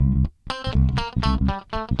Hello,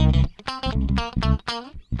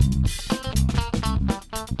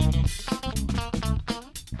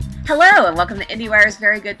 and welcome to IndieWire's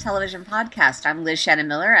Very Good Television Podcast. I'm Liz Shannon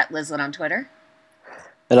Miller at Lizlin on Twitter.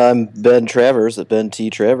 And I'm Ben Travers at Ben T.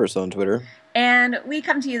 Travers on Twitter. And we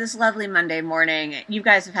come to you this lovely Monday morning. You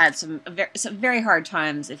guys have had some very hard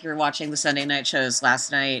times if you're watching the Sunday night shows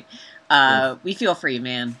last night. We feel for you,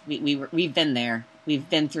 man. We've been there. We've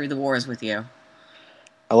been through the wars with you.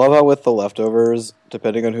 I love how with The Leftovers,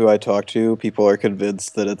 depending on who I talk to, people are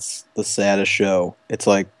convinced that it's the saddest show. It's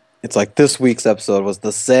like this week's episode was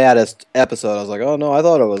the saddest episode. I was like, oh no, I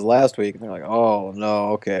thought it was last week. And they're like, oh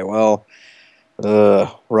no, okay, well,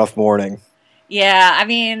 rough morning. Yeah, I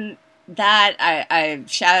mean, that I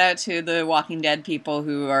shout out to the Walking Dead people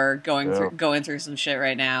who are going through some shit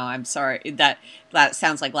right now. I'm sorry, that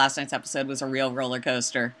sounds like last night's episode was a real roller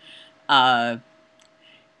coaster. And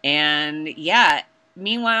yeah.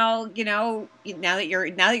 Meanwhile, you know, now that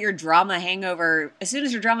your drama hangover, as soon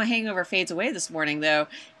as your drama hangover fades away this morning, though,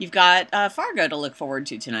 you've got Fargo to look forward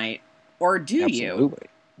to tonight. Or do Absolutely. You?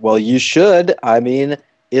 Well, you should. I mean,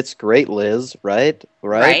 it's great, Liz, right?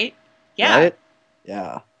 Right? Yeah. Right?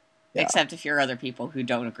 Yeah. Except if you're other people who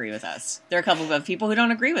don't agree with us. There are a couple of people who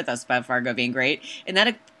don't agree with us about Fargo being great, and that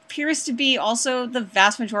appears to be also the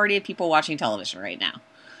vast majority of people watching television right now.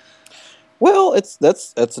 Well,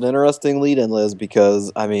 that's an interesting lead-in, Liz,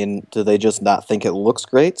 because, I mean, do they just not think it looks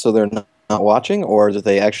great, so they're not watching, or do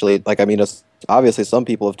they actually, like, I mean, obviously some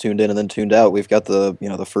people have tuned in and then tuned out. We've got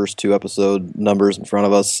the first 2 episode numbers in front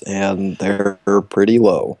of us, and they're pretty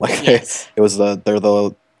low. Like, yes.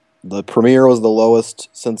 The premiere was the lowest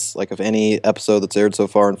since, like, of any episode that's aired so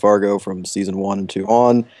far in Fargo from season 1 and 2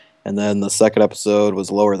 on, and then the second episode was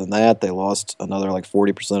lower than that. They lost another, like,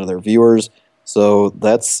 40% of their viewers, so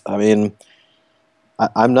that's, I mean,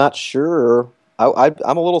 I'm not sure.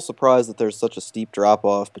 I'm a little surprised that there's such a steep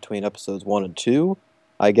drop-off between episodes 1 and 2.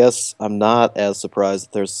 I guess I'm not as surprised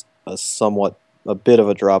that there's a bit of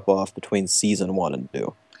a drop-off between season 1 and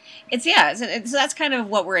 2. So that's kind of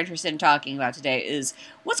what we're interested in talking about today is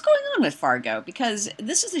what's going on with Fargo, because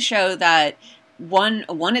this is a show that won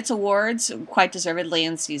its awards quite deservedly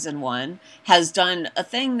in season 1, has done a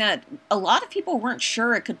thing that a lot of people weren't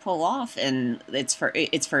sure it could pull off in its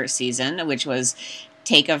first season, which was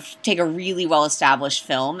take a really well-established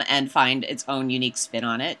film and find its own unique spin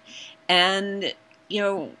on it. And, you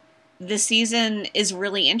know, this season is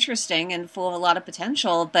really interesting and full of a lot of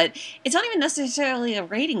potential, but it's not even necessarily a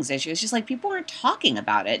ratings issue. It's just like people aren't talking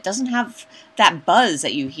about it. It doesn't have that buzz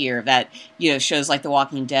that you hear that, you know, shows like The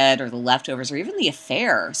Walking Dead or The Leftovers or even The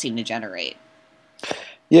Affair seem to generate.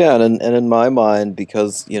 Yeah, and in my mind,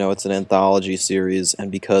 because, you know, it's an anthology series,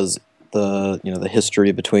 and because the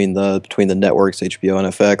history between the networks, HBO and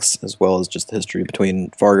FX, as well as just the history between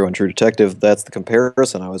Fargo and True Detective, that's the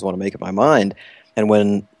comparison I always want to make in my mind. And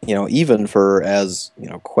when, you know, even for as, you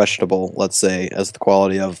know, questionable, let's say, as the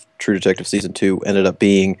quality of True Detective Season 2 ended up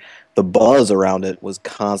being, the buzz around it was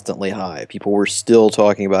constantly high. People were still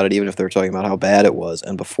talking about it, even if they were talking about how bad it was.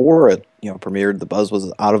 And before it, you know, premiered, the buzz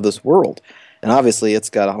was out of this world. And obviously it's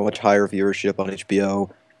got a much higher viewership on HBO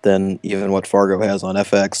than even what Fargo has on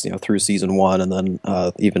FX, you know, through Season 1 and then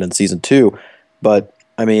even in Season 2. But,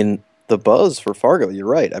 I mean, the buzz for Fargo, you're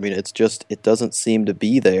right. I mean, it's just, it doesn't seem to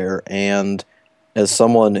be there. And as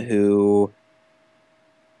someone who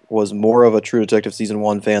was more of a True Detective Season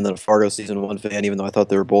 1 fan than a Fargo Season 1 fan, even though I thought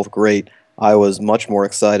they were both great, I was much more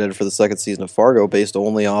excited for the second season of Fargo based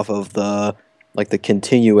only off of the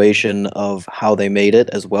continuation of how they made it,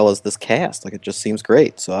 as well as this cast. Like, it just seems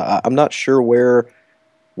great. So I'm not sure where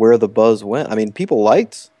the buzz went. I mean, people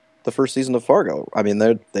liked the first season of Fargo. I mean,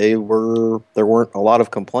 there weren't a lot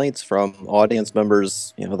of complaints from audience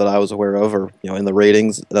members, you know, that I was aware of, or, you know, in the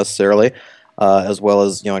ratings necessarily, as well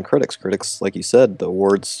as, you know, in critics. Critics, like you said, the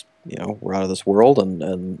awards, you know, were out of this world,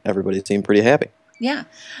 and everybody seemed pretty happy. Yeah,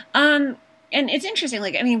 and it's interesting.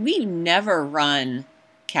 Like, I mean, we never run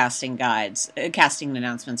casting guides, casting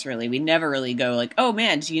announcements. Really, we never really go like, "Oh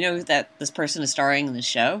man, do you know that this person is starring in the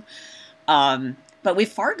show?" But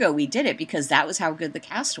with Fargo, we did it because that was how good the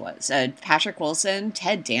cast was. Patrick Wilson,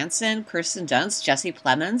 Ted Danson, Kirsten Dunst, Jesse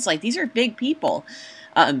Plemons. Like, these are big people.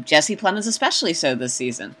 Jesse Plemons especially so this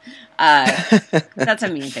season. That's a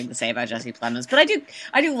mean thing to say about Jesse Plemons. But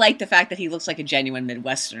I do like the fact that he looks like a genuine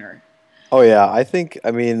Midwesterner. Oh, yeah.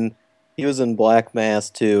 I mean, he was in Black Mass,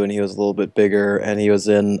 too, and he was a little bit bigger, and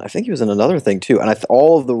I think he was in another thing, too. And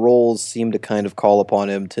all of the roles seem to kind of call upon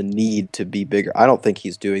him to need to be bigger. I don't think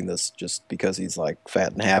he's doing this just because he's, like,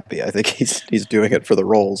 fat and happy. I think he's doing it for the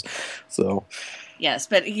roles. So, yes,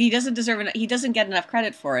 but he doesn't get enough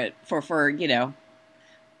credit for it, for you know,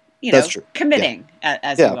 That's true. committing,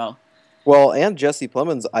 as you Yeah. will. Well, and Jesse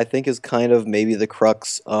Plemons, I think, is kind of maybe the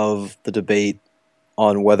crux of the debate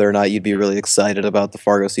on whether or not you'd be really excited about the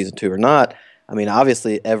Fargo season 2 or not. I mean,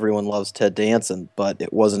 obviously everyone loves Ted Danson, but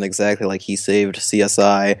it wasn't exactly like he saved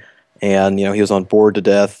CSI, and he was on Bored to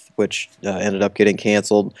Death, which ended up getting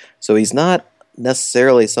canceled. So he's not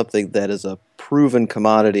necessarily something that is a proven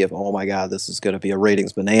commodity of, oh my God, this is going to be a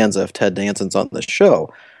ratings bonanza if Ted Danson's on the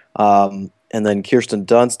show. And then Kirsten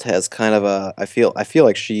Dunst has kind of I feel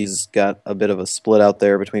like she's got a bit of a split out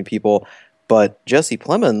there between people, but Jesse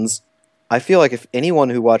Plemons, I feel like if anyone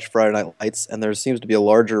who watched Friday Night Lights, and there seems to be a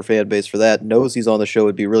larger fan base for that, knows he's on the show,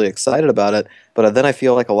 would be really excited about it. But then I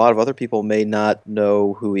feel like a lot of other people may not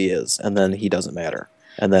know who he is, and then he doesn't matter,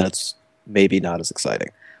 and then it's maybe not as exciting.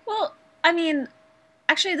 Well, I mean,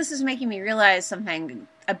 actually, this is making me realize something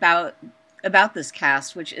about this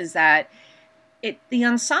cast, which is that the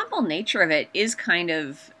ensemble nature of it is kind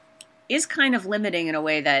of limiting in a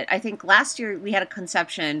way that I think last year we had a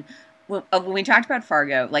conception of when we talked about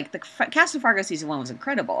Fargo. Like the cast of Fargo season 1 was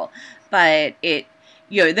incredible, but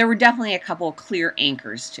there were definitely a couple clear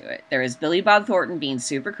anchors to it. There was Billy Bob Thornton being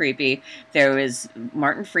super creepy. There was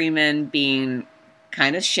Martin Freeman being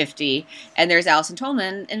kind of shifty, and there's Allison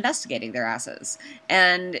Tolman investigating their asses.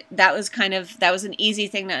 And that was an easy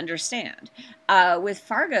thing to understand. With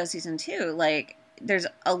Fargo season 2, like, there's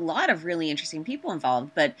a lot of really interesting people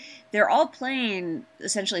involved, but they're all playing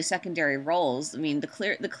essentially secondary roles. I mean,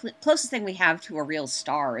 the closest thing we have to a real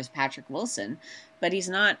star is Patrick Wilson, but he's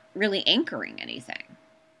not really anchoring anything.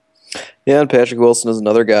 Yeah, and Patrick Wilson is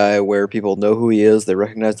another guy where people know who he is, they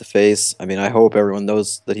recognize the face. I mean, I hope everyone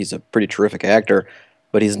knows that he's a pretty terrific actor,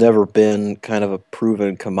 but he's never been kind of a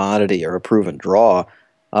proven commodity or a proven draw.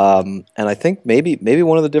 And I think maybe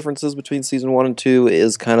one of the differences between season 1 and 2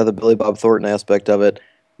 is kind of the Billy Bob Thornton aspect of it,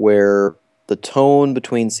 where the tone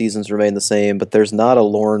between seasons remain the same, but there's not a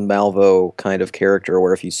Lorne Malvo kind of character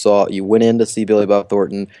where if you went in to see Billy Bob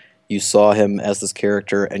Thornton, you saw him as this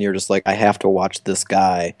character, and you're just like, I have to watch this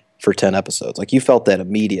guy for 10 episodes. Like, you felt that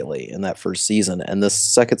immediately in that first season, and this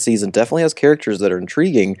second season definitely has characters that are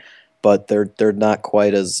intriguing, but they're not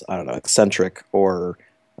quite as, I don't know, eccentric or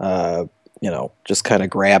just kind of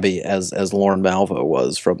grabby as Lorne Malvo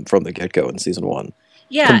was from the get-go in season 1.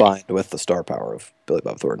 Yeah. Combined with the star power of Billy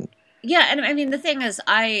Bob Thornton. Yeah, and I mean, the thing is,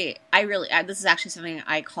 I really, this is actually something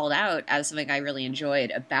I called out as something I really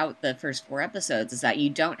enjoyed about the first 4 episodes, is that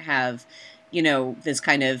you don't have, this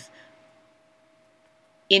kind of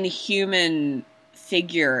inhuman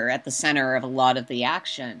figure at the center of a lot of the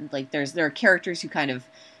action. Like, there are characters who kind of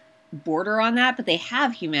border on that, but they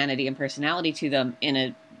have humanity and personality to them in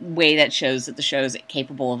a way that shows that the show is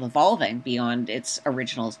capable of evolving beyond its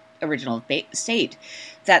original state.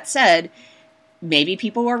 That said, maybe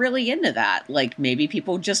people were really into that. Like, maybe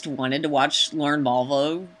people just wanted to watch Lorne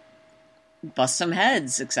Malvo bust some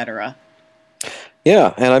heads, etc.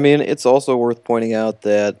 Yeah, and I mean, it's also worth pointing out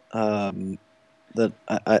that that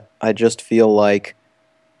I just feel like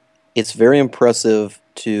it's very impressive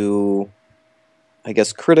to, I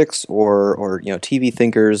guess, critics or TV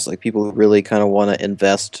thinkers, like people who really kind of want to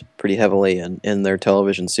invest pretty heavily in their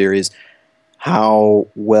television series, how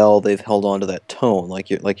well they've held on to that tone. Like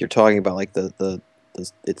you're talking about, like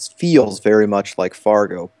it feels very much like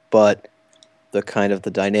Fargo, but the kind of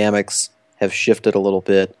the dynamics have shifted a little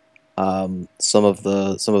bit. Some of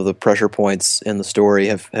the pressure points in the story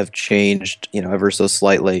have changed, ever so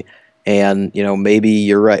slightly. And maybe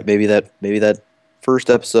you're right. Maybe that first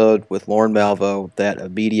episode with Lorne Malvo, that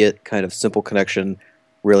immediate kind of simple connection,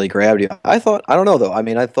 really grabbed you. I don't know though. I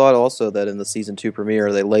mean, I thought also that in the season 2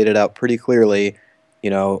 premiere they laid it out pretty clearly.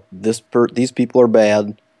 These people are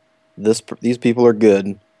bad. These people are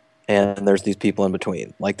good. And there's these people in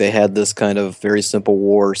between. Like, they had this kind of very simple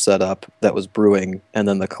war set up that was brewing, and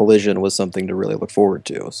then the collision was something to really look forward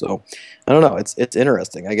to. So, I don't know. It's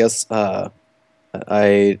interesting. I guess. I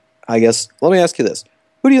guess. Let me ask you this: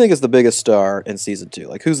 who do you think is the biggest star in season 2?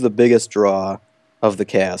 Like, who's the biggest draw of the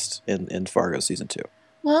cast in Fargo season 2?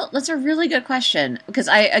 Well, that's a really good question, because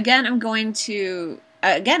I'm going to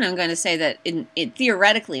say that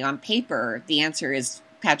theoretically on paper the answer is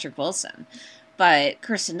Patrick Wilson. But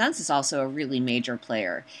Kirsten Dunst is also a really major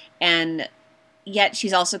player, and yet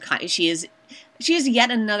she's also she is yet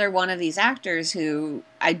another one of these actors who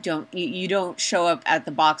you don't show up at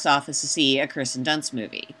the box office to see a Kirsten Dunst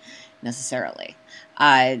movie necessarily.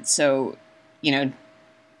 So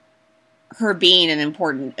her being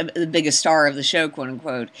the biggest star of the show, quote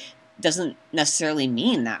unquote, doesn't necessarily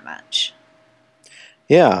mean that much.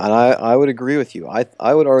 Yeah, and I would agree with you.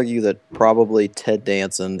 I would argue that probably Ted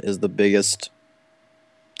Danson is the biggest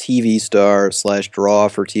TV star slash draw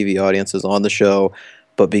for TV audiences on the show,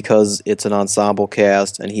 but because it's an ensemble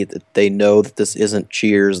cast and they know that this isn't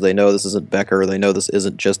Cheers, they know this isn't Becker, they know this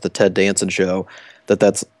isn't just the Ted Danson show,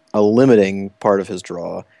 that's a limiting part of his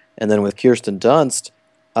draw. And then with Kirsten Dunst,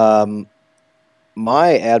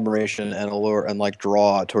 my admiration and allure and like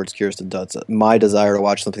draw towards Kirsten Dunst, my desire to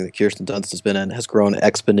watch something that Kirsten Dunst has been in has grown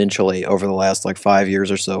exponentially over the last like 5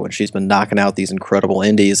 years or so, and she's been knocking out these incredible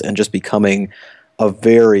indies and just becoming a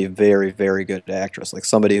very, very, very good actress. Like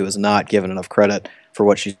somebody who is not given enough credit for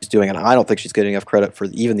what she's doing, and I don't think she's getting enough credit for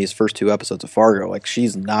even these first 2 episodes of Fargo. Like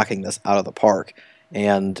she's knocking this out of the park,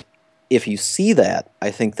 and if you see that,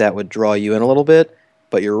 I think that would draw you in a little bit.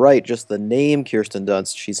 But you're right, just the name Kirsten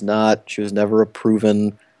Dunst, she was never a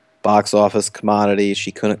proven box office commodity.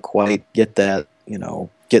 She couldn't quite get that,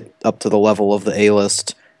 get up to the level of the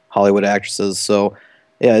A-list Hollywood actresses. So,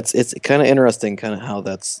 yeah, it's kind of interesting kind of how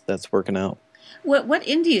that's working out. What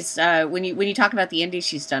indies, when you talk about the indies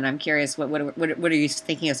she's done, I'm curious, what are you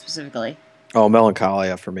thinking of specifically? Oh,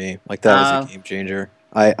 Melancholia for me. Like, that was a game changer.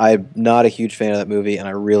 I'm not a huge fan of that movie, and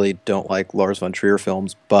I really don't like Lars von Trier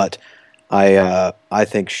films, but I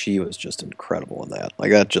think she was just incredible in that.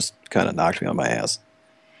 Like that just kind of knocked me on my ass.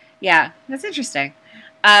 Yeah, that's interesting.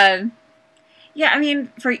 Yeah, I mean,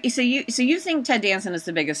 so you think Ted Danson is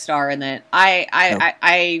the biggest star in that?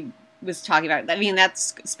 I was talking about. I mean, that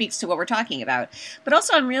speaks to what we're talking about. But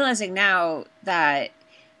also, I'm realizing now that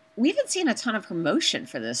we haven't seen a ton of promotion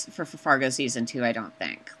for this for Fargo season 2. I don't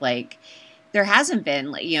think there hasn't been.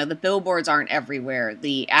 Like, the billboards aren't everywhere.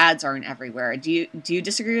 The ads aren't everywhere. Do you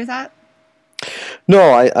disagree with that?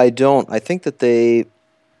 No, I don't. I think it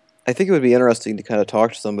would be interesting to kind of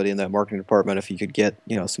talk to somebody in that marketing department if you could get,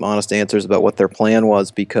 some honest answers about what their plan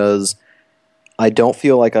was, because I don't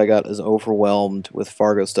feel like I got as overwhelmed with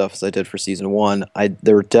Fargo stuff as I did for season 1.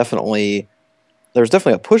 There was definitely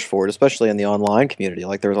a push for it, especially in the online community.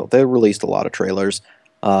 Like they released a lot of trailers.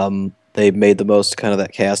 They made the most kind of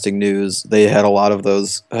that casting news. They had a lot of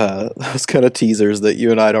those kind of teasers that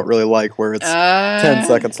you and I don't really like, where it's 10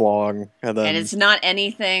 seconds long. And it's not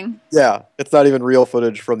anything. Yeah, it's not even real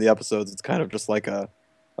footage from the episodes. It's kind of just like a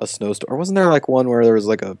snowstorm. Or wasn't there like one where there was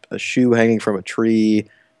like a shoe hanging from a tree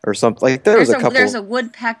or something? Like there's a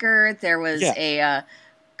woodpecker. There was there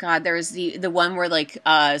was the one where like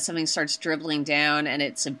something starts dribbling down and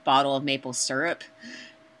it's a bottle of maple syrup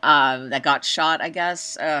that got shot, I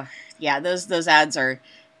guess. Yeah, those ads are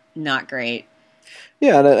not great.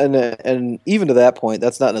 Yeah, and even to that point,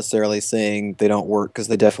 that's not necessarily saying they don't work, because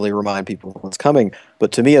they definitely remind people of what's coming.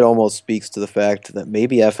 But to me, it almost speaks to the fact that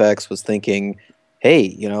maybe FX was thinking, hey,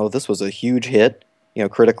 this was a huge hit,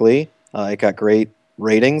 critically. It got great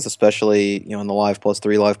ratings, especially, in the Live Plus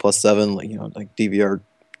 3, Live Plus 7, like DVR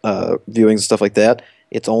viewings and stuff like that.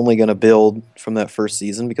 It's only going to build from that first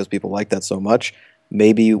season because people like that so much.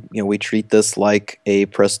 Maybe, we treat this like a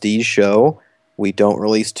prestige show. We don't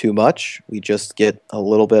release too much. We just get a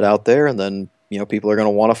little bit out there, and then, people are going to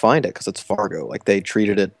want to find it because it's Fargo. Like they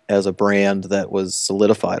treated it as a brand that was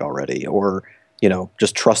solidified already, or,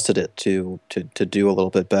 just trusted it to do a little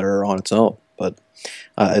bit better on its own. But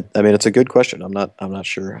it's a good question. I'm not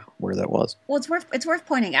sure where that was. Well, it's worth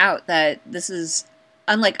pointing out that this is,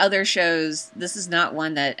 unlike other shows, this is not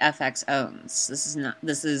one that FX owns.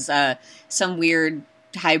 This is some weird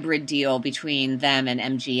hybrid deal between them and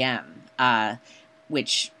MGM,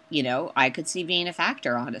 which, I could see being a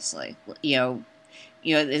factor, honestly.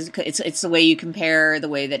 It's the way you compare the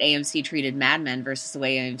way that AMC treated Mad Men versus the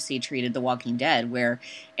way AMC treated The Walking Dead, where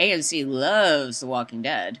AMC loves The Walking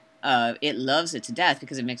Dead. It loves it to death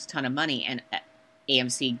because it makes a ton of money, and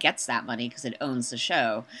AMC gets that money because it owns the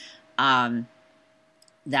show.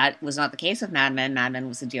 That was not the case with Mad Men. Mad Men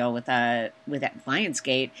was a deal with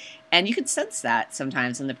Lionsgate, and you could sense that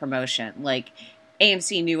sometimes in the promotion. Like,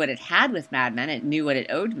 AMC knew what it had with Mad Men, it knew what it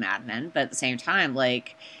owed Mad Men, but at the same time,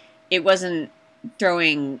 like, it wasn't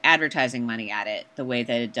throwing advertising money at it the way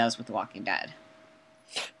that it does with The Walking Dead.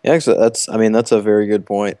 Yeah, so that's a very good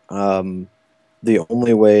point. The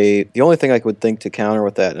only thing I would think to counter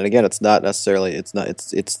with that, and again,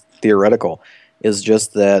 it's theoretical, is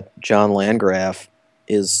just that John Landgraf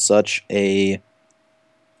is such a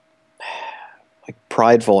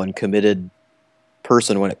prideful and committed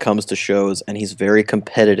person when it comes to shows, and he's very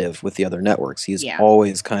competitive with the other networks. He's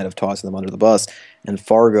always kind of tossing them under the bus, and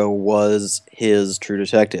Fargo was his True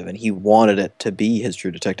Detective, and he wanted it to be his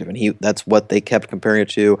True Detective, and that's what they kept comparing it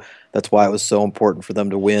to. That's why it was so important for them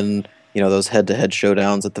to win, those head-to-head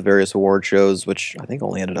showdowns at the various award shows, which I think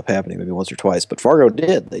only ended up happening maybe once or twice, but Fargo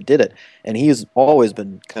did. They did it, and he's always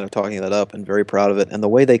been kind of talking that up and very proud of it, and the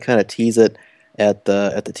way they kind of tease it at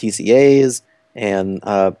the TCAs, and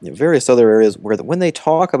various other areas where when they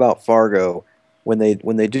talk about Fargo, when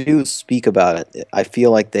they do speak about it, I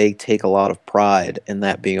feel like they take a lot of pride in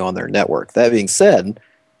that being on their network. That being said,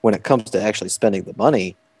 when it comes to actually spending the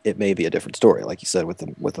money, it may be a different story, like you said with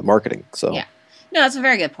the marketing. So Yeah. No, that's a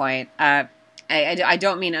very good point. I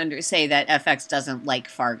don't mean to say that FX doesn't like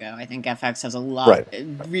Fargo. I think FX has a lot, right.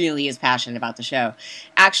 really is passionate about the show.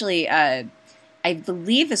 Actually, I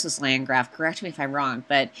believe this was Landgraf. Correct me if I'm wrong,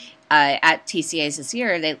 but at TCAs this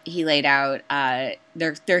year, he laid out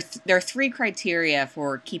there are three criteria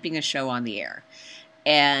for keeping a show on the air,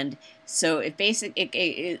 and so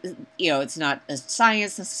it's not a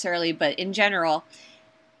science necessarily, but in general,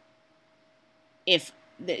 if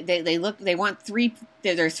they want three,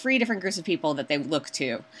 there are three different groups of people that they look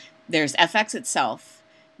to. There's FX itself,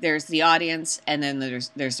 there's the audience, and then there's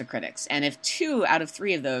the critics. And if two out of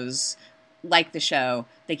three of those like the show,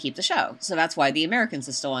 they keep the show. So that's why The Americans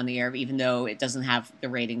is still on the air, even though it doesn't have the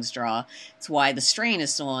ratings draw. It's why The Strain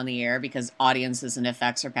is still on the air, because audiences and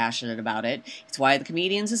FX are passionate about it. It's why The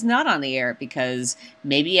Comedians is not on the air, because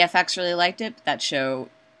maybe FX really liked it, but that show,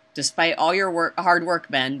 despite all your hard work,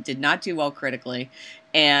 Ben, did not do well critically,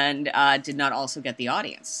 and did not also get the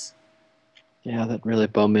audience. Yeah, that really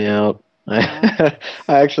bummed me out. Yeah.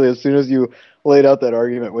 I actually, as soon as you laid out that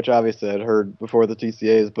argument, which obviously I'd heard before the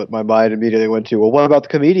TCAs, but my mind immediately went to, well, what about the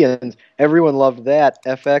comedians? Everyone loved that,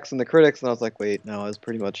 FX and the critics, and I was like, wait, no, it's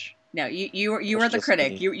pretty much No, you that's were the just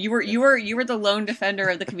critic. me. You were the lone defender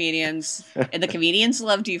of the comedians, and the comedians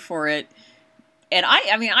loved you for it. And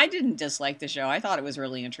I mean, I didn't dislike the show. I thought it was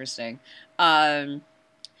really interesting. Um,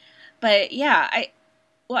 but yeah,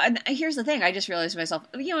 and here's the thing. I just realized to myself,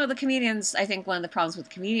 the comedians. I think one of the problems with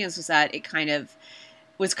comedians was that it kind of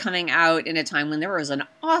was coming out in a time when there was an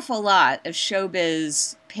awful lot of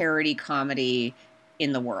showbiz parody comedy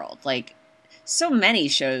in the world. Like, so many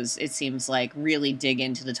shows, it seems like, really dig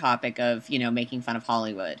into the topic of making fun of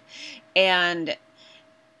Hollywood, and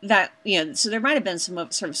that so there might have been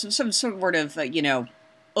some sort of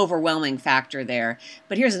overwhelming factor there.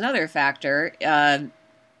 But here's another factor.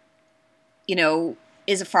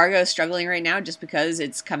 Is Fargo struggling right now just because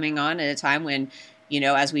it's coming on at a time when,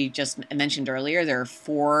 as we just mentioned earlier, there are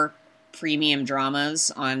four premium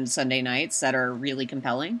dramas on Sunday nights that are really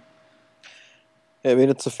compelling? I mean,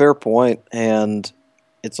 it's a fair point, and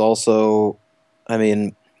it's also, I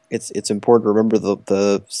mean, it's important to remember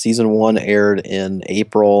the season one aired in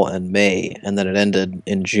April and May, and then it ended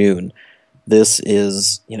in June. This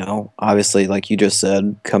is, obviously, like you just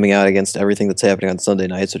said, coming out against everything that's happening on Sunday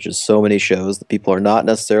nights, which is so many shows that people are not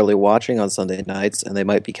necessarily watching on Sunday nights, and they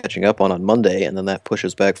might be catching up on Monday, and then that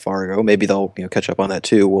pushes back Fargo. Maybe they'll, catch up on that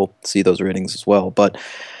too. We'll see those ratings as well, but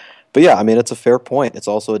yeah, I mean, it's a fair point. It's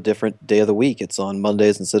also a different day of the week. It's on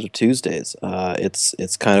Mondays instead of Tuesdays.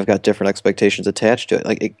 It's kind of got different expectations attached to it.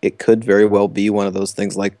 Like it could very well be one of those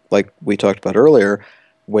things like we talked about earlier,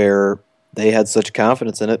 where they had such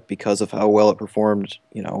confidence in it because of how well it performed,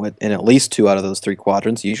 in at least two out of those three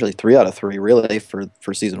quadrants, usually three out of three, really, for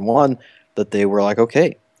season one, that they were like,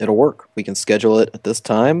 okay, it'll work. We can schedule it at this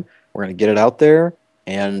time. We're going to get it out there,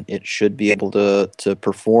 and it should be able to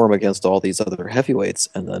perform against all these other heavyweights.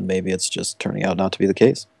 And then maybe it's just turning out not to be the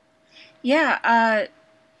case. Yeah,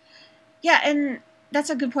 yeah, and that's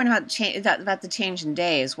a good point about about the change in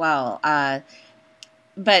day as well.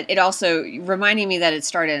 But it also reminding me that it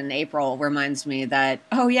started in April reminds me that,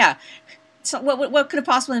 oh yeah, so what could have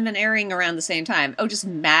possibly been airing around the same time? Oh, just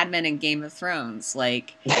Mad Men and Game of Thrones.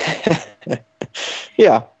 Like,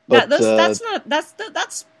 Yeah, that but those that's not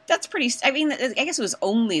that's pretty. I mean, I guess it was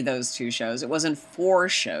only those two shows. It wasn't four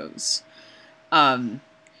shows. Um,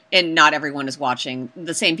 and not everyone is watching.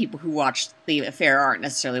 The same people who watched The Affair aren't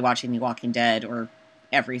necessarily watching The Walking Dead or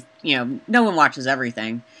no one watches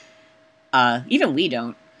everything. Even we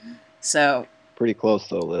don't. So pretty close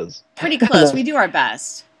though, Liz. pretty close. We do our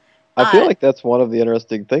best. I feel Uh, like that's one of the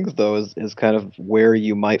interesting things, though, is kind of where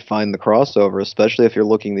you might find the crossover, especially if you're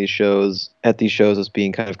looking these shows as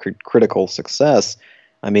being kind of critical success.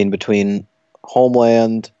 I mean, between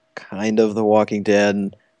Homeland, kind of The Walking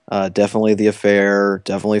Dead, definitely The Affair,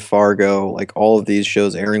 definitely Fargo, like all of these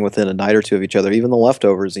shows airing within a night or two of each other. Even The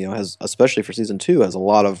Leftovers, has, especially for season two, has a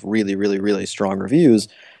lot of really, really, really strong reviews.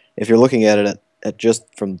 If you're looking at it at just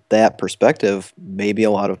from that perspective, maybe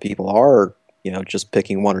a lot of people are just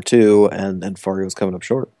picking one or two, and Fargo's coming up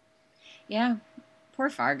short. yeah, poor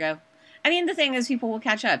Fargo. I mean, the thing is, people will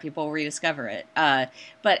catch up. People will rediscover it.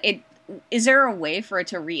 But is there a way for it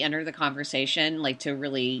to re-enter the conversation, like to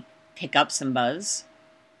really pick up some buzz?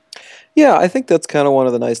 Yeah, I think that's kind of one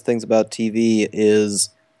of the nice things about TV is,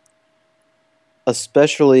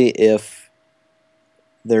 especially if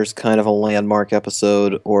there's kind of a landmark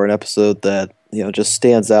episode or an episode that just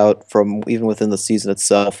stands out from even within the season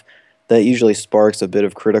itself, that usually sparks a bit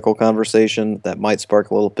of critical conversation, that might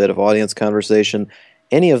spark a little bit of audience conversation.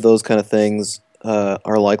 Any of those kind of things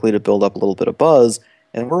are likely to build up a little bit of buzz.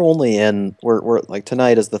 And we're like,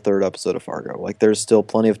 tonight is the third episode of Fargo. Like, there's still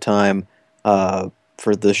plenty of time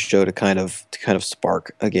for this show to kind of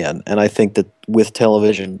spark again. And I think that with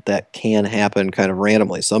television, that can happen kind of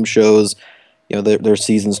randomly. Some shows, their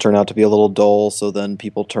seasons turn out to be a little dull, so then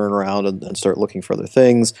people turn around and start looking for other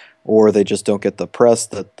things, or they just don't get the press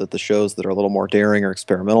that the shows that are a little more daring or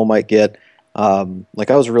experimental might get. Like,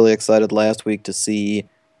 I was really excited last week to see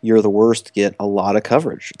You're the Worst get a lot of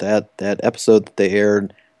coverage. That episode that they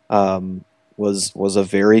aired was a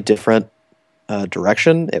very different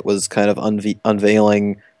direction. It was kind of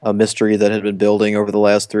unveiling a mystery that had been building over the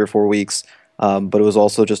last 3 or 4 weeks. But it was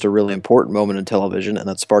also just a really important moment in television, and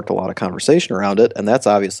that sparked a lot of conversation around it. And that's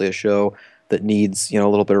obviously a show that needs a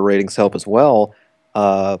little bit of ratings help as well.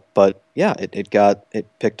 But yeah, it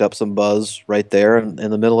picked up some buzz right there in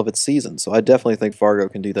the middle of its season. So I definitely think Fargo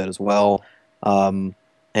can do that as well.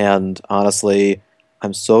 And honestly,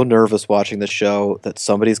 I'm so nervous watching this show that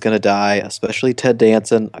somebody's going to die, especially Ted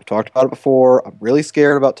Danson. I've talked about it before. I'm really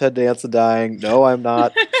scared about Ted Danson dying. No, I'm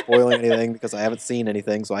not spoiling anything because I haven't seen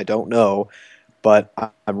anything, so I don't know. But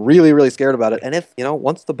I'm really, really scared about it. And if,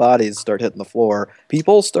 once the bodies start hitting the floor,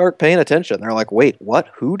 people start paying attention. They're like, wait, what?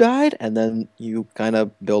 Who died? And then you kind of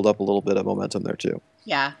build up a little bit of momentum there, too.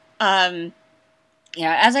 Yeah.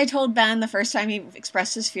 As I told Ben the first time he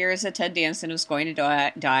expressed his fears that Ted Danson was going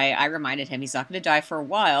to die, I reminded him he's not going to die for a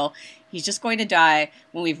while. He's just going to die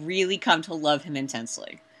when we've really come to love him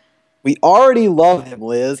intensely. We already love him,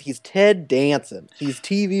 Liz. He's Ted Danson. He's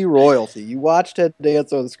TV royalty. You watch Ted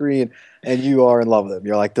Danson on the screen, and you are in love with him.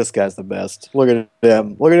 You're like, this guy's the best. Look at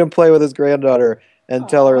him. Look at him play with his granddaughter and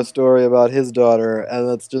tell her a story about his daughter, and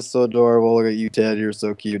that's just so adorable. Look at you, Ted. You're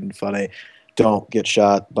so cute and funny. Don't get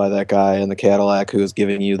shot by that guy in the Cadillac who is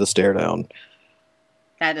giving you the stare down.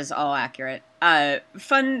 That is all accurate.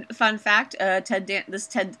 Fun fact: this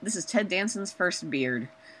is Ted Danson's first beard.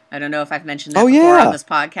 I don't know if I've mentioned that before on this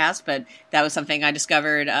podcast, but that was something I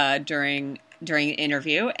discovered during an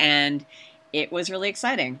interview, and it was really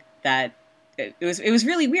exciting. That it was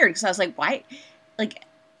really weird because I was like, why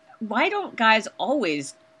don't guys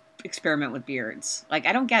always experiment with beards? Like,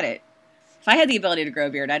 I don't get it. If I had the ability to grow a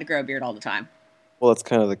beard, I'd grow a beard all the time. Well, that's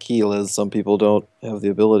kind of the key, Liz. Some people don't have the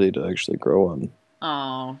ability to actually grow one.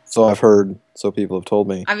 Oh. So I've heard. So people have told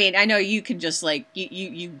me. I mean, I know you can just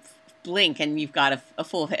you blink and you've got a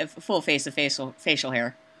full face of facial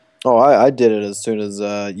hair. Oh, I did it as soon as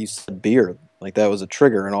you said beard. Like, that was a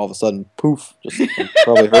trigger, and all of a sudden, poof! Just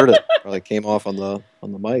probably heard it. Probably came off on the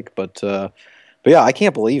mic, but yeah, I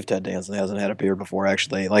can't believe Ted Danson hasn't had a beard before.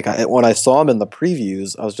 Actually, like, when I saw him in the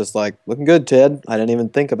previews, I was just like, looking good, Ted. I didn't even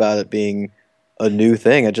think about it being a new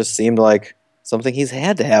thing. It just seemed like something he's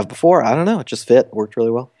had to have before. I don't know. It just worked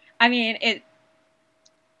really well. I mean,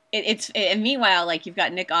 and meanwhile, like, you've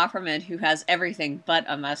got Nick Offerman, who has everything but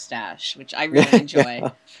a mustache, which I really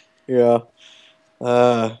enjoy. Yeah.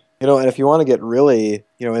 And if you want to get really,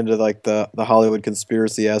 into like the Hollywood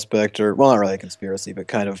conspiracy aspect, or, well, not really a conspiracy, but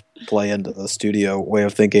kind of play into the studio way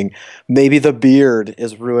of thinking, maybe the beard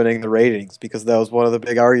is ruining the ratings, because that was one of the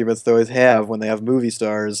big arguments they always have when they have movie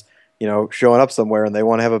stars, showing up somewhere and they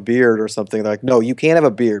want to have a beard or something. They're like, no, you can't have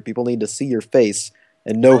a beard. People need to see your face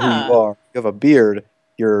and know who you are. If you have a beard,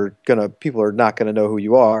 people are not gonna know who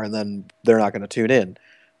you are, and then they're not gonna tune in.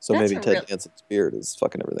 So maybe Ted Danson's beard is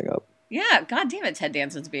fucking everything up. Yeah, god damn it, Ted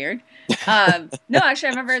Danson's beard. No, actually, I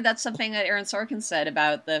remember that's something that Aaron Sorkin said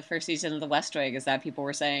about the first season of The West Wing, is that people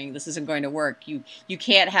were saying this isn't going to work. You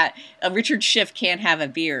can't have Richard Schiff can't have a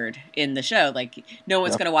beard in the show. Like, no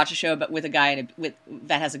one's going to watch a show but with a guy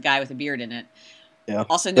that has a guy with a beard in it. Yeah.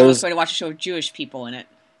 Also, no one's going to watch a show with Jewish people in it,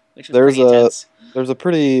 which was pretty intense. There's a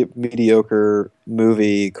pretty mediocre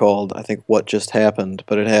movie called, I think, What Just Happened,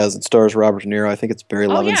 but it stars Robert De Niro. I think it's Barry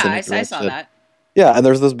Levinson. Oh yeah, I saw that. Yeah, and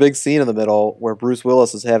there's this big scene in the middle where Bruce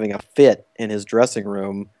Willis is having a fit in his dressing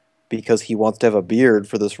room because he wants to have a beard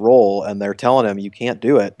for this role, and they're telling him, you can't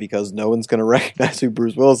do it because no one's going to recognize who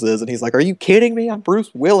Bruce Willis is. And he's like, are you kidding me? I'm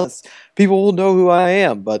Bruce Willis. People will know who I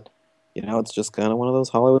am. But, it's just kind of one of those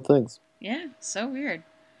Hollywood things. Yeah, so weird.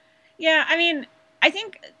 Yeah, I mean, I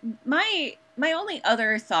think my only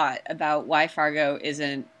other thought about why Fargo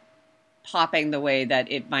isn't popping the way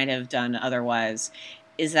that it might have done otherwise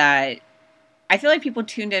is that I feel like people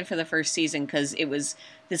tuned in for the first season because it was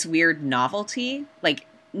this weird novelty. Like,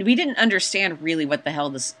 we didn't understand really what the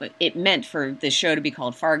hell it meant for this show to be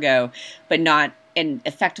called Fargo, but not and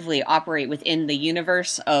effectively operate within the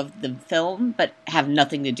universe of the film, but have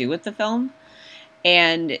nothing to do with the film.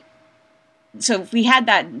 And so if we had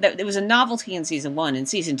that it was a novelty in season 1, and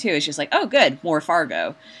season 2 is just like, oh, good, more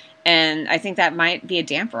Fargo. And I think that might be a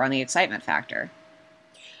damper on the excitement factor.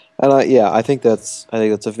 And yeah, I think that's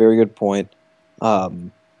a very good point.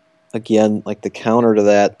 Again, like the counter to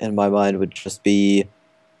that in my mind would just be,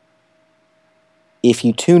 if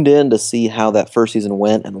you tuned in to see how that first season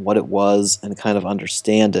went and what it was and kind of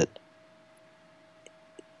understand it,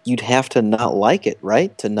 you'd have to not like it,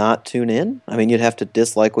 right? To not tune in? I mean, you'd have to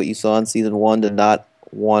dislike what you saw in season 1 to not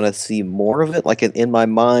want to see more of it. Like, in my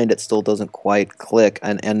mind, it still doesn't quite click.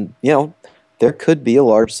 And there could be a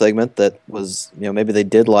large segment that was, maybe they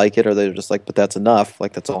did like it, or they were just like, but that's enough.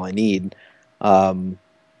 Like, that's all I need. I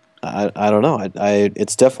don't know.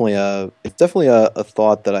 It's definitely a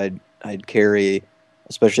thought that I'd carry,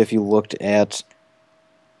 especially if you looked at,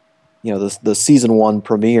 the season 1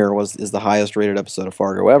 premiere is the highest rated episode of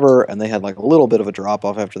Fargo ever, and they had like a little bit of a drop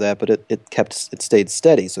off after that, but it stayed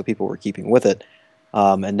steady, so people were keeping with it.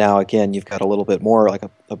 And now again, you've got a little bit more, like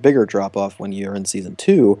a bigger drop off when you're in season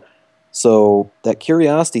 2. So that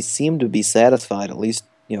curiosity seemed to be satisfied, at least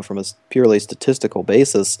from a purely statistical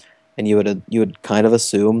basis. And you would kind of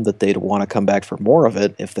assume that they'd want to come back for more of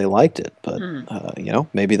it if they liked it. But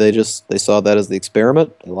maybe they saw that as the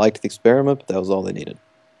experiment. They liked the experiment, but that was all they needed.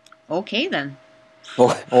 Okay then.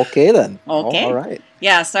 Okay then. Okay. All right.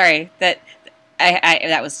 Yeah. Sorry that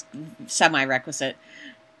that was semi-requisite.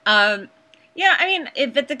 Yeah, I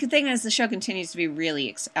mean, but the thing is, the show continues to be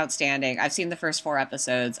really outstanding. I've seen the first 4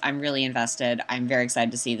 episodes. I'm really invested. I'm very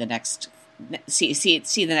excited to see the next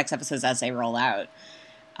the next episodes as they roll out.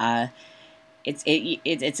 It's going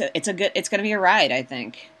to be a ride, I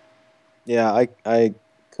think. Yeah, I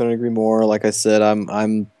couldn't agree more. Like I said,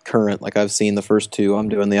 I'm current. Like, I've seen the first 2. I'm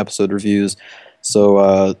doing the episode reviews,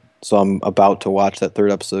 so I'm about to watch that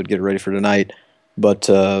 3rd episode. Get ready for tonight. But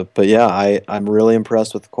yeah, I'm really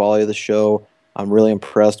impressed with the quality of the show. I'm really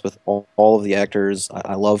impressed with all of the actors.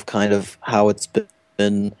 I love kind of how it's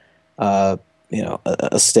been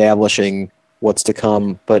establishing what's to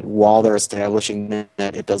come. But while they're establishing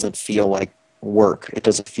that, it doesn't feel like work. It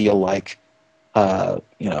doesn't feel like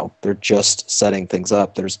they're just setting things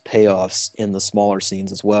up. There's payoffs in the smaller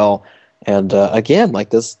scenes as well. And again,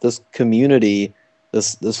 like this community,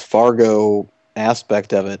 this Fargo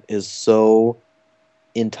aspect of it is so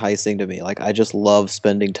enticing to me. Like, I just love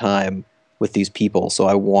spending time with these people, so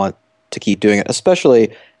I want to keep doing it. Especially,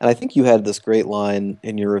 and I think you had this great line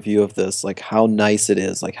in your review of this, like how nice it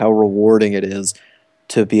is, like how rewarding it is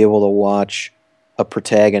to be able to watch a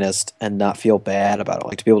protagonist and not feel bad about it,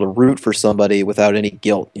 like to be able to root for somebody without any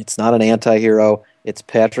guilt. It's not an anti-hero. It's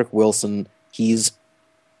Patrick Wilson. He's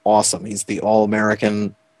awesome. He's the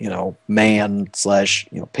all-American man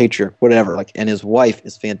 / patriarch, whatever. Like, and his wife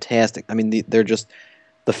is fantastic. I mean, they're just,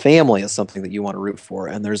 the family is something that you want to root for,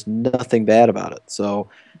 and there's nothing bad about it. So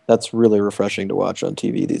that's really refreshing to watch on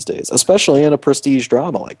TV these days, especially in a prestige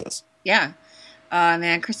drama like this. Yeah.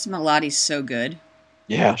 Man, Kristen Milioti's so good.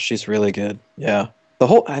 Yeah, she's really good. Yeah.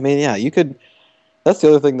 You could, that's the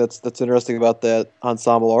other thing that's interesting about that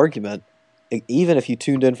ensemble argument. Even if you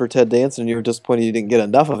tuned in for Ted Danson and you were disappointed you didn't get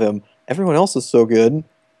enough of him, everyone else is so good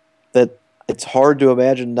that it's hard to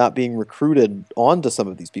imagine not being recruited onto some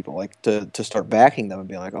of these people, like to start backing them and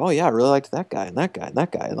being like, oh yeah, I really liked that guy and that guy and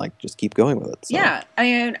that guy, and like just keep going with it. So. Yeah, I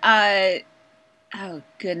mean, oh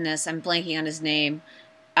goodness, I'm blanking on his name.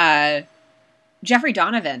 Jeffrey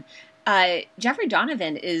Donovan. Jeffrey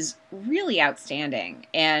Donovan is really outstanding,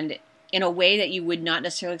 and in a way that you would not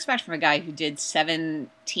necessarily expect from a guy who did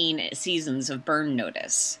 17 seasons of Burn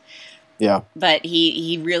Notice. Yeah, but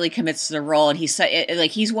he really commits to the role, and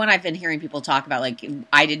he's one I've been hearing people talk about. Like,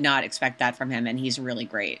 I did not expect that from him, and he's really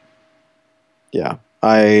great. Yeah,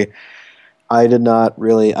 I did not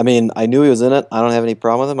really. I mean, I knew he was in it. I don't have any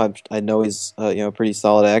problem with him. I know he's a pretty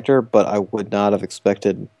solid actor, but I would not have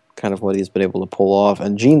expected kind of what he's been able to pull off.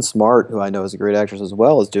 And Jean Smart, who I know is a great actress as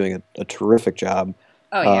well, is doing a terrific job.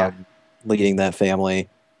 Oh yeah, leading that family.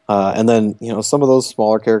 And then some of those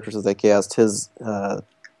smaller characters that they cast. His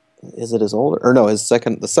is it his older or no? The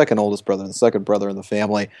second oldest brother, the second brother in the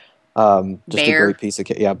family. Just Bear. A great piece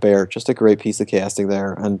of Bear. Just a great piece of casting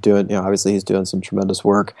there, and doing obviously he's doing some tremendous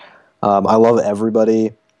work. I love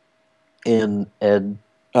everybody in Ed.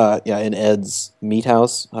 In Ed's Meat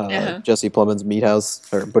House, Jesse Plemons' Meat House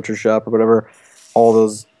or Butcher Shop or whatever. All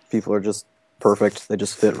those people are just perfect. They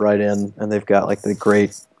just fit right in, and they've got like the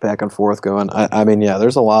great back and forth going. I mean, yeah,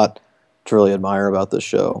 there's a lot to really admire about this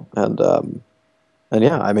show, and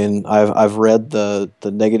yeah, I mean, I've read the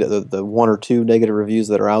negative, the 1 or 2 negative reviews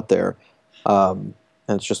that are out there, And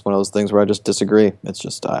it's just one of those things where I just disagree. It's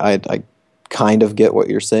just I kind of get what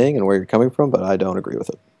you're saying and where you're coming from, but I don't agree with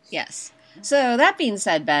it. Yes. So that being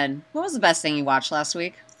said, Ben, what was the best thing you watched last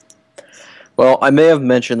week? Well, I may have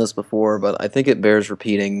mentioned this before, but I think it bears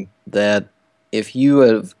repeating that if you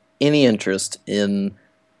have any interest in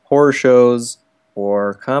horror shows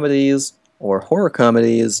or comedies or horror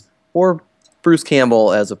comedies or Bruce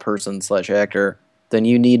Campbell as a person slash actor, then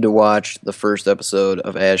you need to watch the first episode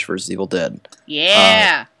of Ash vs. Evil Dead.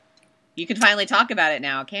 Yeah. You can finally talk about it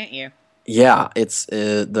now, can't you? Yeah, it's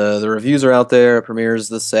the reviews are out there. It premieres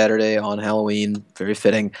this Saturday on Halloween. Very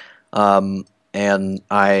fitting. And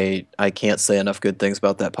I can't say enough good things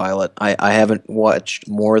about that pilot. I haven't watched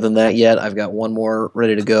more than that yet. I've got one more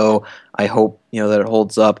ready to go. I hope that it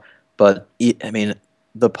holds up. But I mean,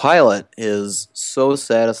 the pilot is so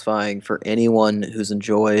satisfying for anyone who's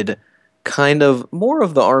enjoyed kind of more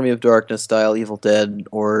of the Army of Darkness style Evil Dead,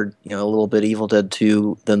 or a little bit Evil Dead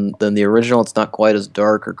 2 than the original. It's not quite as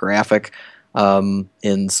dark or graphic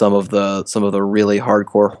in some of the really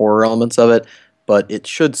hardcore horror elements of it, but it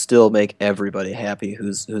should still make everybody happy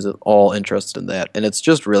who's at all interested in that. And it's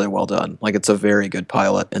just really well done. Like, it's a very good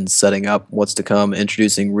pilot and setting up what's to come,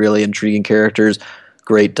 introducing really intriguing characters,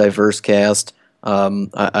 great diverse cast.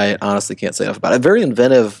 I honestly can't say enough about it. Very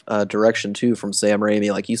inventive direction too from Sam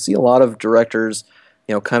Raimi. Like, you see a lot of directors,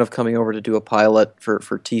 kind of coming over to do a pilot for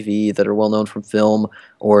TV that are well known from film,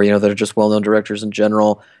 or that are just well known directors in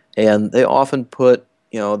general, and they often put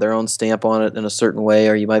their own stamp on it in a certain way,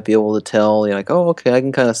 or you might be able to tell, like, oh, okay, I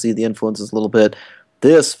can kind of see the influences a little bit.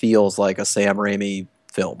 This feels like a Sam Raimi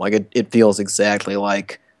film. Like, it feels exactly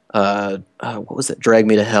like what was it, Drag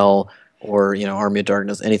Me to Hell, or Army of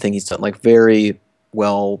Darkness, anything he's done. Like, very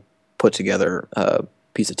well put together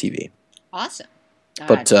piece of TV. Awesome.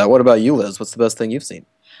 But what about you, Liz? What's the best thing you've seen?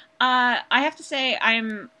 I have to say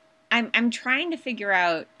I'm trying to figure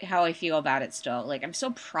out how I feel about it still. Like, I'm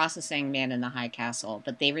still processing Man in the High Castle,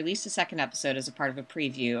 but they released a second episode as a part of a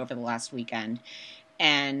preview over the last weekend,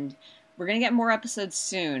 and we're gonna get more episodes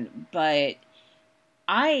soon. But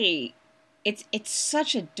it's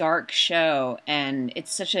such a dark show, and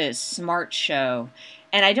it's such a smart show,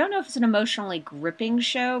 and I don't know if it's an emotionally gripping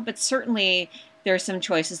show, but certainly there are some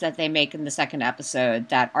choices that they make in the second episode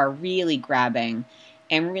that are really grabbing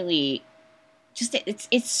and really just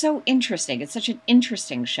it's so interesting. It's such an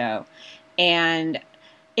interesting show, and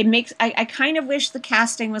it makes I kind of wish the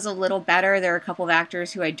casting was a little better. There are a couple of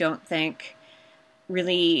actors who I don't think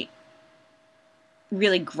really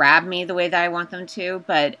grab me the way that I want them to,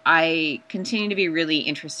 but I continue to be really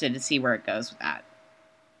interested to see where it goes with that.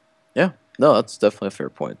 Yeah, no, that's definitely a fair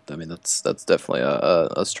point. I mean, that's definitely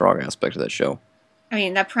a strong aspect of that show. I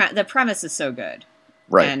mean, the premise is so good.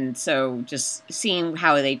 Right. And so just seeing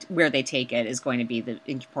where they take it is going to be the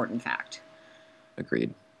important fact.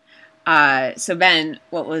 Agreed. So Ben,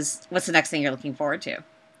 what's the next thing you're looking forward to?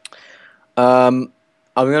 I'm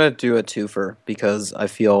gonna do a twofer because I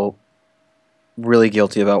feel really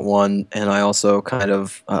guilty about one, and I also kind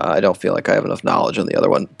of I don't feel like I have enough knowledge on the other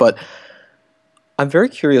one. But I'm very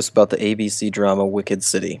curious about the ABC drama Wicked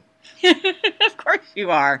City. Of course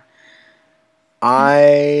you are.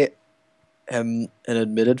 I am an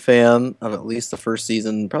admitted fan of at least the first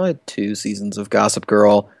season, probably 2 seasons of Gossip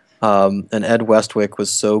Girl. And Ed Westwick was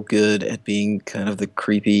so good at being kind of the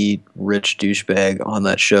creepy, rich douchebag on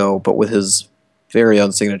that show, but with his very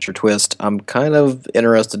own signature twist. I'm kind of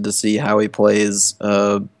interested to see how he plays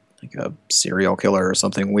like a serial killer or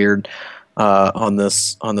something weird on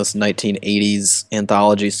this 1980s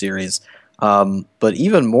anthology series. But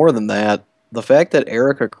even more than that, the fact that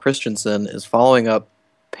Erica Christensen is following up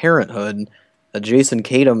Parenthood, Jason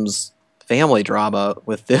Tatum's family drama,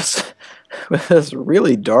 with this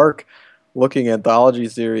really dark looking anthology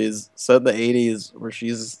series set in the 80s, where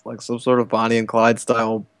she's like some sort of Bonnie and Clyde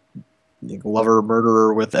style lover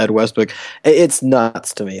murderer with Ed Westwick. It's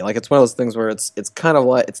nuts to me. Like, it's one of those things where it's kind of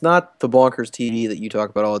like, it's not the bonkers TV that you talk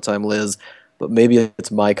about all the time, Liz, but maybe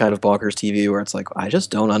it's my kind of bonkers TV where it's like, I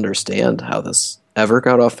just don't understand how this ever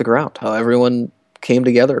got off the ground, how everyone came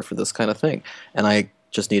together for this kind of thing, and I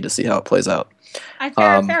just need to see how it plays out.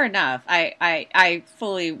 Fair enough. I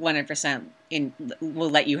fully 100% will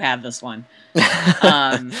let you have this one,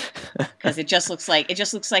 because it just looks like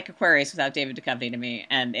Aquarius without David Duchovny to me,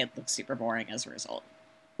 and it looks super boring as a result.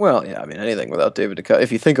 Well, yeah, I mean, anything without David Duchovny.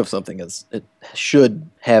 If you think of something as it should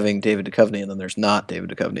having David Duchovny, and then there's not David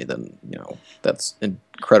Duchovny, then that's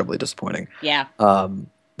incredibly disappointing. Yeah.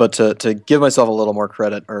 But to give myself a little more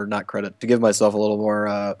credit, or not credit, to give myself a little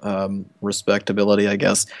more respectability, I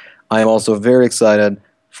guess, I am also very excited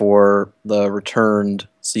for the returned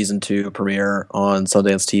season 2 premiere on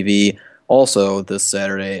Sundance TV. Also, this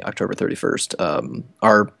Saturday, October 31st,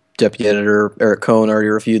 our deputy editor, Eric Cohn, already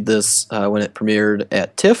reviewed this when it premiered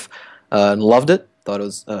at TIFF and loved it. Thought it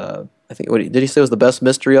was, I think, did he say it was the best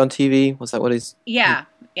mystery on TV? Was that what he's. Yeah.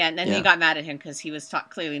 Yeah, and then Yeah. he got mad at him because he was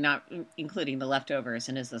clearly not including the leftovers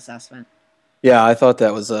in his assessment. Yeah, I thought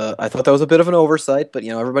that was a bit of an oversight, but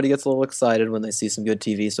everybody gets a little excited when they see some good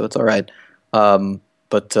TV, so it's all right.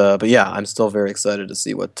 But yeah, I'm still very excited to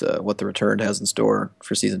see what the return has in store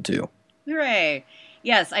for season 2. Hooray!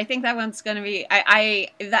 Yes, I think that one's going to be.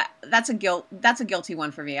 That's a guilty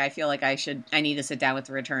one for me. I feel like I need to sit down with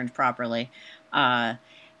the Returned properly, and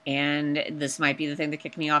this might be the thing to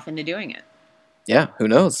kick me off into doing it. Yeah, who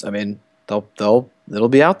knows? I mean, it'll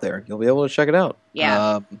be out there. You'll be able to check it out.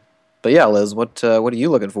 Yeah. But yeah, Liz, what are you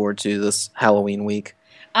looking forward to this Halloween week?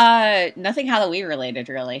 Nothing Halloween related,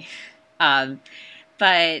 really. But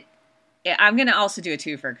I'm gonna also do a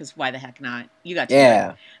twofer because why the heck not? You got to.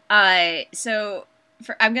 Yeah. So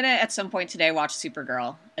I'm gonna at some point today watch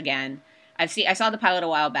Supergirl again. I saw the pilot a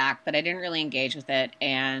while back, but I didn't really engage with it,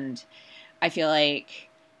 and I feel like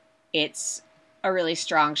it's a really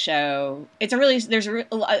strong show.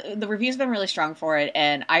 The reviews have been really strong for it,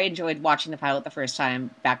 and I enjoyed watching the pilot the first time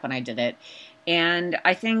back when I did it. And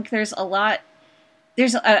I think there's a lot.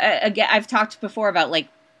 Again, I've talked before about like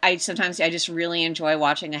I just really enjoy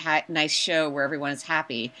watching a nice show where everyone is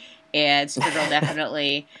happy. And Supergirl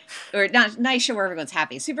definitely, or not nice show where everyone's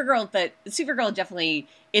happy. Supergirl definitely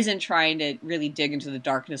isn't trying to really dig into the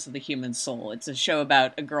darkness of the human soul. It's a show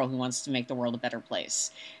about a girl who wants to make the world a better place,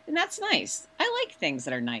 and that's nice. I like things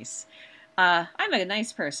that are nice. I'm a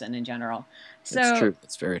nice person in general. So It's true.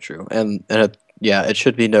 It's very true. And it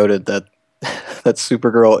should be noted that that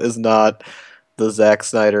Supergirl is not the Zack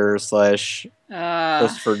Snyder /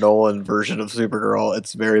 Christopher Nolan version of Supergirl.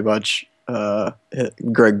 It's very much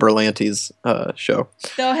Greg Berlanti's show.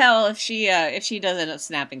 Though hell, if she does end up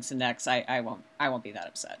snapping some necks, I won't be that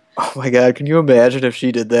upset. Oh my god, can you imagine if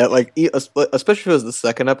she did that? Like, especially if it was the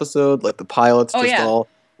second episode, like the pilot's all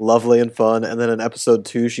lovely and fun, and then in episode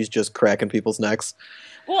 2, she's just cracking people's necks.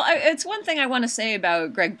 Well, it's one thing I want to say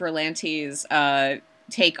about Greg Berlanti's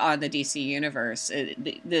take on the DC universe.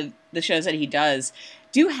 The shows that he does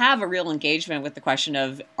do have a real engagement with the question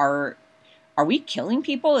of are we killing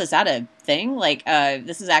people? Is that a thing? Like,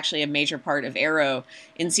 this is actually a major part of Arrow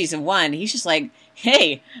in season 1. He's just like,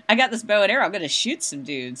 hey, I got this bow and arrow. I'm going to shoot some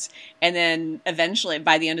dudes. And then eventually,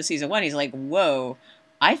 by the end of season 1, he's like, whoa,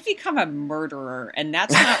 I've become a murderer, and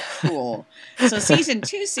that's not cool. So season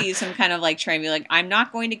 2 sees him kind of like trying to be like, I'm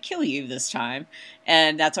not going to kill you this time.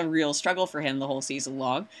 And that's a real struggle for him the whole season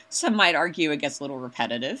long. Some might argue it gets a little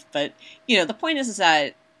repetitive, but, the point is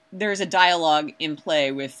that there's a dialogue in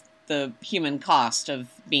play with the human cost of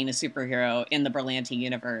being a superhero in the Berlanti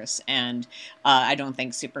universe, and I don't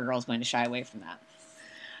think Supergirl is going to shy away from that.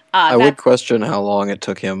 I would question how long it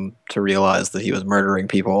took him to realize that he was murdering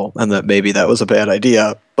people, and that maybe that was a bad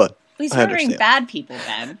idea, but he's murdering bad people,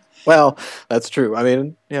 Ben. Well, that's true. I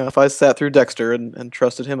mean, if I sat through Dexter and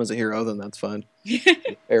trusted him as a hero, then that's fine.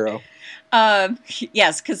 Arrow.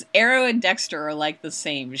 Yes, because Arrow and Dexter are like the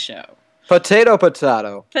same show. Potato.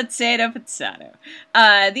 Potato.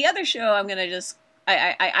 The other show I'm gonna just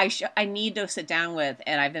I need to sit down with,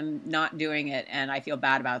 and I've been not doing it, and I feel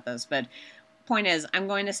bad about this. But point is, I'm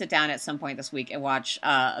going to sit down at some point this week and watch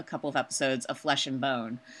a couple of episodes of Flesh and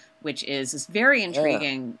Bone, which is this very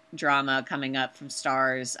intriguing drama coming up from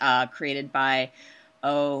Starz, created by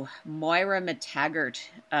Moira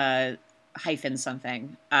McTaggart. Hyphen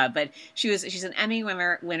something, but she's an Emmy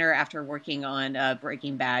winner after working on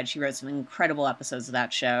Breaking Bad. She wrote some incredible episodes of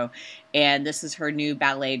that show, and this is her new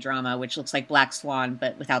ballet drama, which looks like Black Swan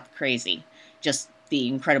but without the crazy, just the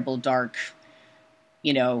incredible dark,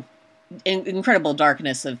 incredible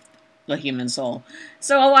darkness of the human soul.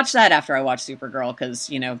 So I'll watch that after I watch Supergirl, because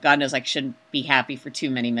God knows I shouldn't be happy for too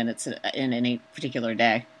many minutes in any particular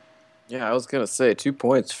day. Yeah, I was going to say 2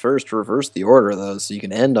 points. First, reverse the order, though, so you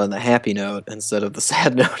can end on the happy note instead of the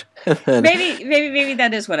sad note. Maybe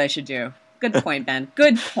that is what I should do. Good point, Ben.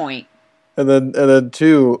 Good point. And then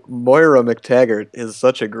 2, Moira McTaggart is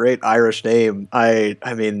such a great Irish name. I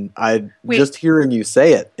mean, just hearing you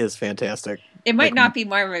say it is fantastic. It might not be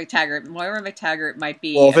Moira McTaggart. Moira McTaggart might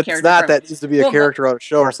be. Well, if it's not, that needs to be a character on a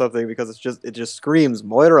show or something, because it just screams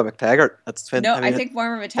Moira McTaggart. That's fantastic. No, I think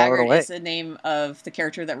Moira McTaggart is the name of the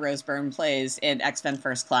character that Rose Byrne plays in X-Men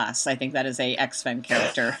First Class. I think that is a X-Men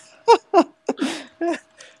character.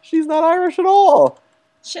 She's not Irish at all.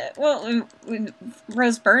 Shit. Well,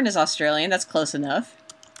 Rose Byrne is Australian. That's close enough.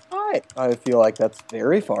 I feel like that's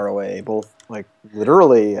very far away, both like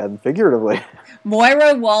literally and figuratively.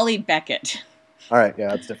 Moira Wally Beckett. All right, yeah,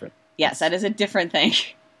 that's different. Yes, that is a different thing.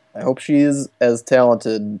 I hope she is as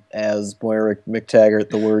talented as Moira McTaggart.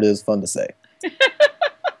 The word is fun to say.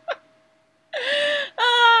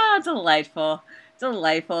 Delightful.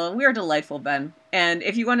 Delightful. We are delightful, Ben. And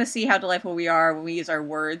if you want to see how delightful we are when we use our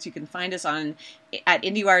words, you can find us at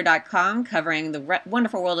IndieWire.com, covering the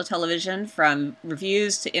wonderful world of television, from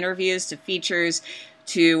reviews to interviews to features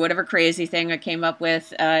to whatever crazy thing I came up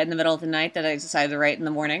with in the middle of the night that I decided to write in the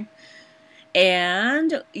morning.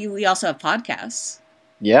 And we also have podcasts.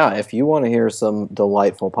 Yeah, if you want to hear some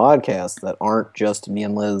delightful podcasts that aren't just me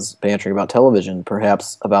and Liz bantering about television,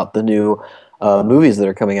 perhaps about the new movies that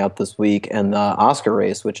are coming out this week and the Oscar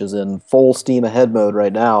race, which is in full steam ahead mode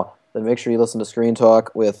right now, then make sure you listen to Screen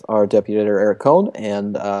Talk with our deputy editor Eric Cohn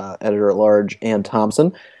and editor-at-large Ann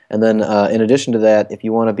Thompson. And then in addition to that, if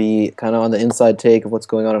you want to be kind of on the inside take of what's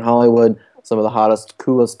going on in Hollywood, some of the hottest,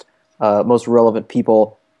 coolest, most relevant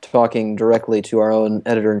people talking directly to our own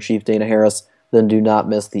editor-in-chief, Dana Harris, then do not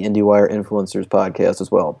miss the IndieWire Influencers podcast as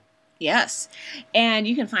well. Yes. And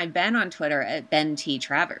you can find Ben on Twitter at Ben T.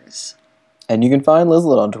 Travers. And you can find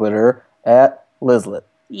Lizlet on Twitter at Lizlet.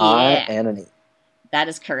 Yeah. I-N-N-E. That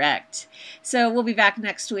is correct. So we'll be back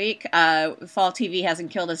next week. Fall TV hasn't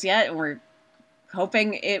killed us yet, and we're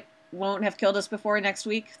hoping it won't have killed us before next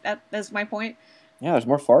week. That's my point. Yeah, there's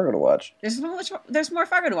more Fargo to watch. There's more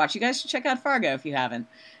Fargo to watch. You guys should check out Fargo if you haven't.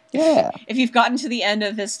 Yeah. If you've gotten to the end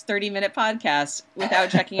of this 30-minute podcast without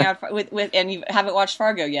checking out and you haven't watched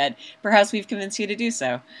Fargo yet, perhaps we've convinced you to do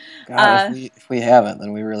so. God, if we haven't,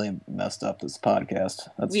 then we really messed up this podcast.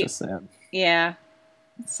 That's just sad. Yeah,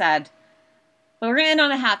 it's sad. But we're going to end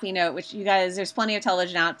on a happy note, which you guys, there's plenty of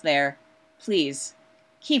television out there. Please,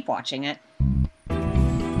 keep watching it.